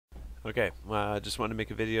Okay, I just want to make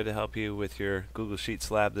a video to help you with your Google Sheets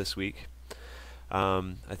lab this week.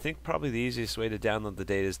 I think probably the easiest way to download the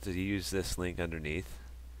data is to use this link underneath.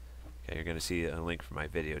 Okay, you're going to see a link for my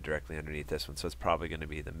video directly underneath this one, so it's probably going to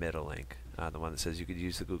be the middle link, the one that says you could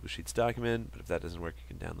use the Google Sheets document, but if that doesn't work,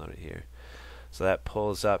 you can download it here. So that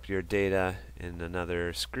pulls up your data in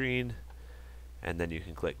another screen, and then you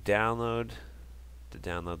can click download to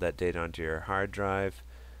download that data onto your hard drive.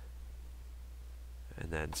 And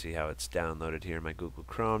then see how it's downloaded here in my Google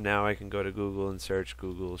Chrome. Now I can go to Google and search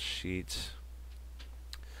Google Sheets,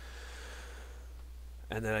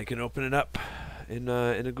 and then I can open it up in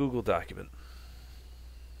a Google document.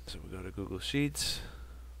 So we go to Google Sheets.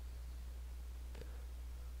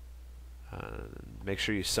 Make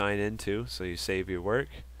sure you sign in too, so you save your work.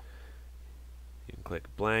 You can click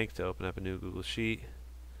blank to open up a new Google Sheet.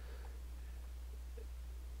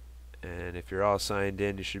 And if you're all signed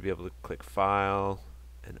in, you should be able to click File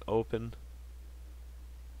and Open.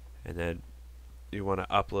 And then you want to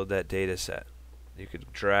upload that data set. You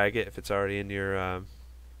could drag it if it's already in your,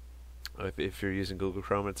 if you're using Google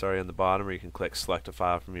Chrome, it's already on the bottom, or you can click Select a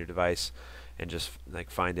File from your device and just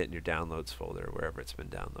find it in your Downloads folder, wherever it's been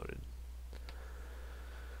downloaded.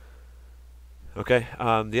 Okay,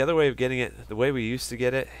 the other way of getting it, the way we used to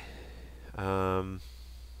get it, oh,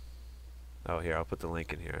 here, I'll put the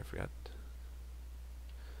link in here. I forgot.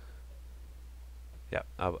 Yeah,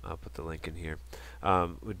 I'll put the link in here.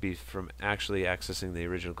 Would be from actually accessing the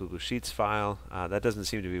original Google Sheets file. That doesn't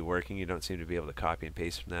seem to be working. You don't seem to be able to copy and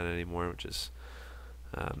paste from that anymore, which is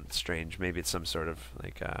strange. Maybe it's some sort of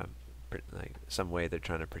like some way they're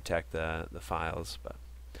trying to protect the files. But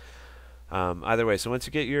either way, so once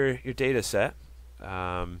you get your data set,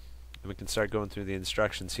 we can start going through the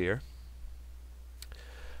instructions here.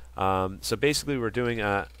 So basically we're doing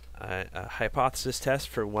a hypothesis test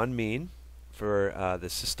for one mean for the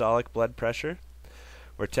systolic blood pressure.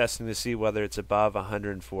 We're testing to see whether it's above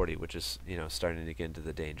 140, which is starting to get into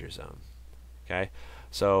the danger zone. Okay,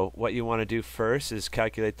 so what you want to do first is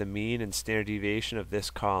calculate the mean and standard deviation of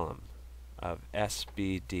this column of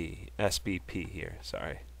SBP here.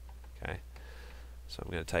 Sorry. Okay, so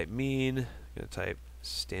I'm going to type mean. I'm going to type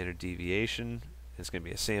standard deviation. It's going to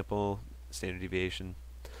be a sample standard deviation.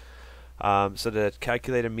 So to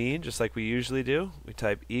calculate a mean, just like we usually do, we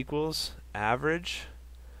type equals average,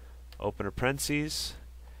 open a parentheses,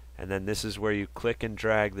 and then this is where you click and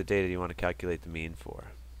drag the data you want to calculate the mean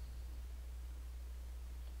for.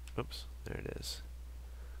 Oops, there it is.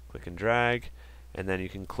 Click and drag, and then you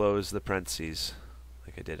can close the parentheses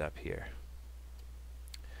like I did up here.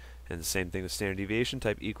 And the same thing with standard deviation,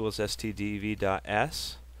 type equals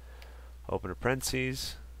stdv.s, open a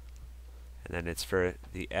parentheses, and then it's for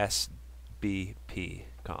the SBP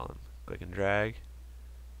column. Click and drag,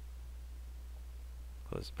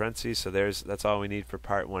 close the parentheses. So that's all we need for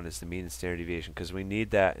part one, is the mean and standard deviation, because we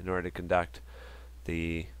need that in order to conduct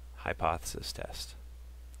the hypothesis test.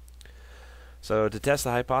 So to test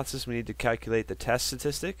the hypothesis, we need to calculate the test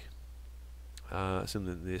statistic. Assume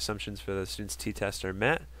that the assumptions for the student's t-test are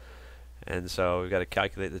met, and so we've got to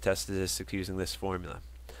calculate the test statistic using this formula.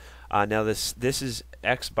 Now this is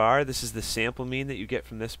x bar. This is the sample mean that you get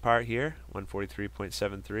from this part here,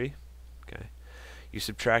 143.73. Okay, you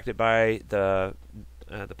subtract it by the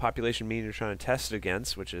population mean you're trying to test it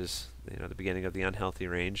against, which is the beginning of the unhealthy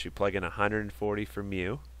range. You plug in 140 for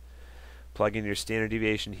mu. Plug in your standard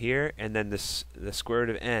deviation here, and then the square root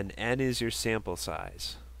of n. N is your sample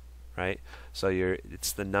size, right? So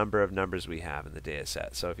it's the number of numbers we have in the data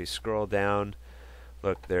set. So if you scroll down,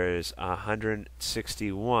 look, there's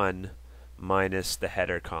 161 minus the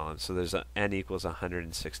header column. So there's n equals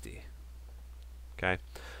 160. Okay,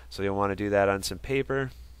 so you'll want to do that on some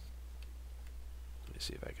paper. Let me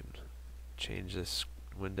see if I can change this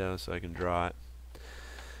window so I can draw it.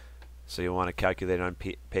 So you'll want to calculate on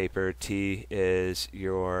paper. T is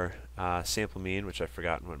your sample mean, which I've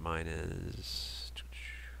forgotten what mine is.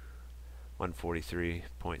 143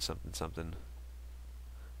 point something something.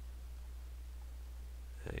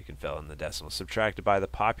 You can fill in the decimal. Subtract it by the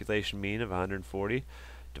population mean of 140.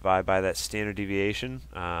 Divide by that standard deviation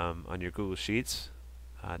on your Google Sheets.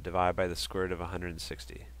 Divide by the square root of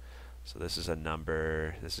 160. So this is a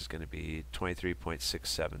number. This is going to be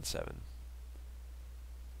 23.677.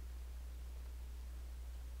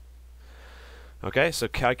 Okay, so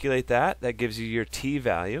calculate that. That gives you your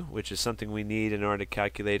t-value, which is something we need in order to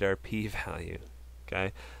calculate our p-value.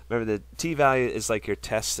 Okay, remember the t-value is like your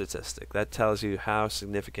test statistic. That tells you how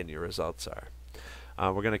significant your results are.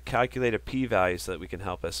 We're going to calculate a p-value so that we can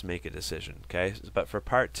help us make a decision. Okay, but for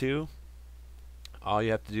part two, all you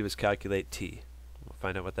have to do is calculate t. We'll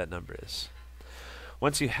find out what that number is.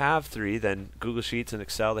 Once you have 3, then Google Sheets and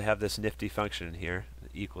Excel, they have this nifty function in here,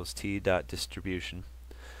 equals t.distribution.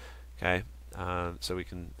 Okay, so we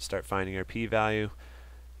can start finding our p-value.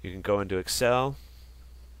 You can go into Excel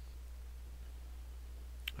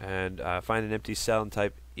and find an empty cell and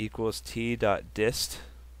type equals t.dist.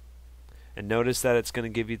 And notice that it's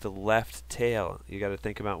going to give you the left tail. You got to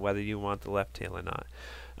think about whether you want the left tail or not.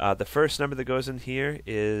 The first number that goes in here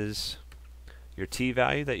is your t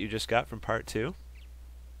value that you just got from part 2.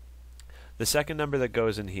 The second number that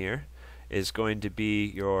goes in here is going to be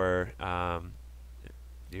your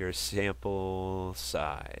sample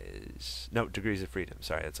size. No, degrees of freedom.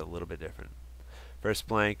 Sorry, that's a little bit different. First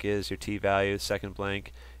blank is your t value. Second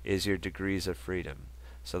blank is your degrees of freedom.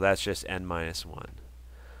 So that's just n minus 1.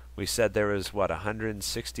 We said there was, what,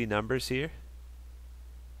 160 numbers here?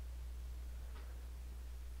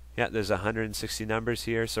 Yeah, there's 160 numbers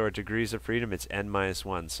here. So our degrees of freedom, it's n minus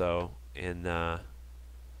 1. So in up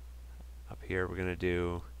here we're going to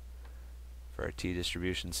do, for our t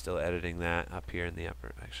distribution, still editing that up here in the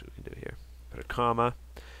upper, actually we can do it here. Put a comma,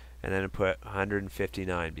 and then put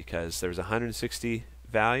 159 because there's 160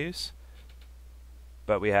 values,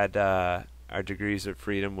 but we had our degrees of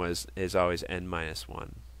freedom is always n minus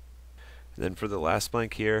 1. And then for the last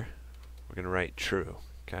blank here, we're going to write true.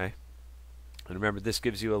 Okay, and remember this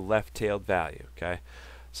gives you a left-tailed value. Okay,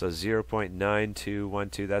 so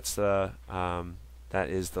 0.9212. That's the that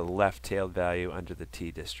is the left-tailed value under the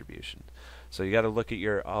t distribution. So you got to look at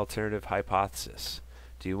your alternative hypothesis.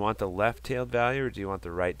 Do you want the left-tailed value or do you want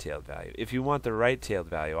the right-tailed value? If you want the right-tailed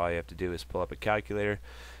value, all you have to do is pull up a calculator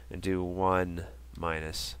and do 1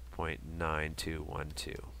 minus 0.9212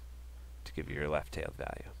 to give you your left-tailed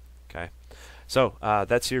value. Okay, so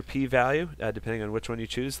that's your p-value, depending on which one you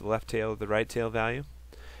choose, the left tail or the right tail value.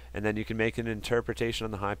 And then you can make an interpretation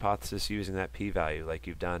on the hypothesis using that p-value like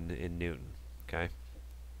you've done in Newton. Okay.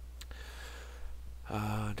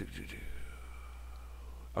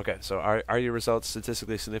 Okay, so are your results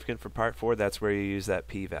statistically significant for part 4? That's where you use that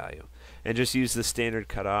p-value. And just use the standard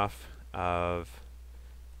cutoff of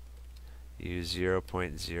use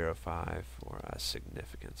 0.05 for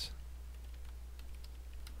significance.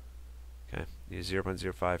 Okay, use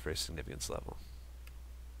 0.05 for a significance level.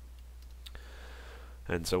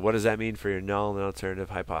 And so what does that mean for your null and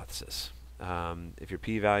alternative hypothesis? If your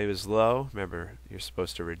p-value is low, remember, you're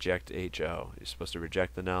supposed to reject HO. You're supposed to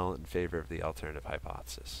reject the null in favor of the alternative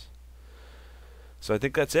hypothesis. So I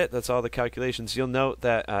think that's it. That's all the calculations. You'll note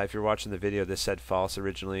that if you're watching the video, this said false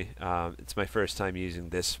originally. It's my first time using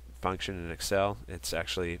this function in Excel. It's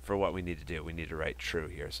actually for what we need to do. We need to write true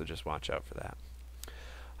here, so just watch out for that.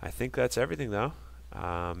 I think that's everything, though.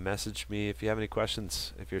 Message me if you have any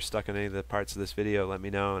questions. If you're stuck on any of the parts of this video, let me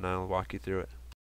know and I'll walk you through it.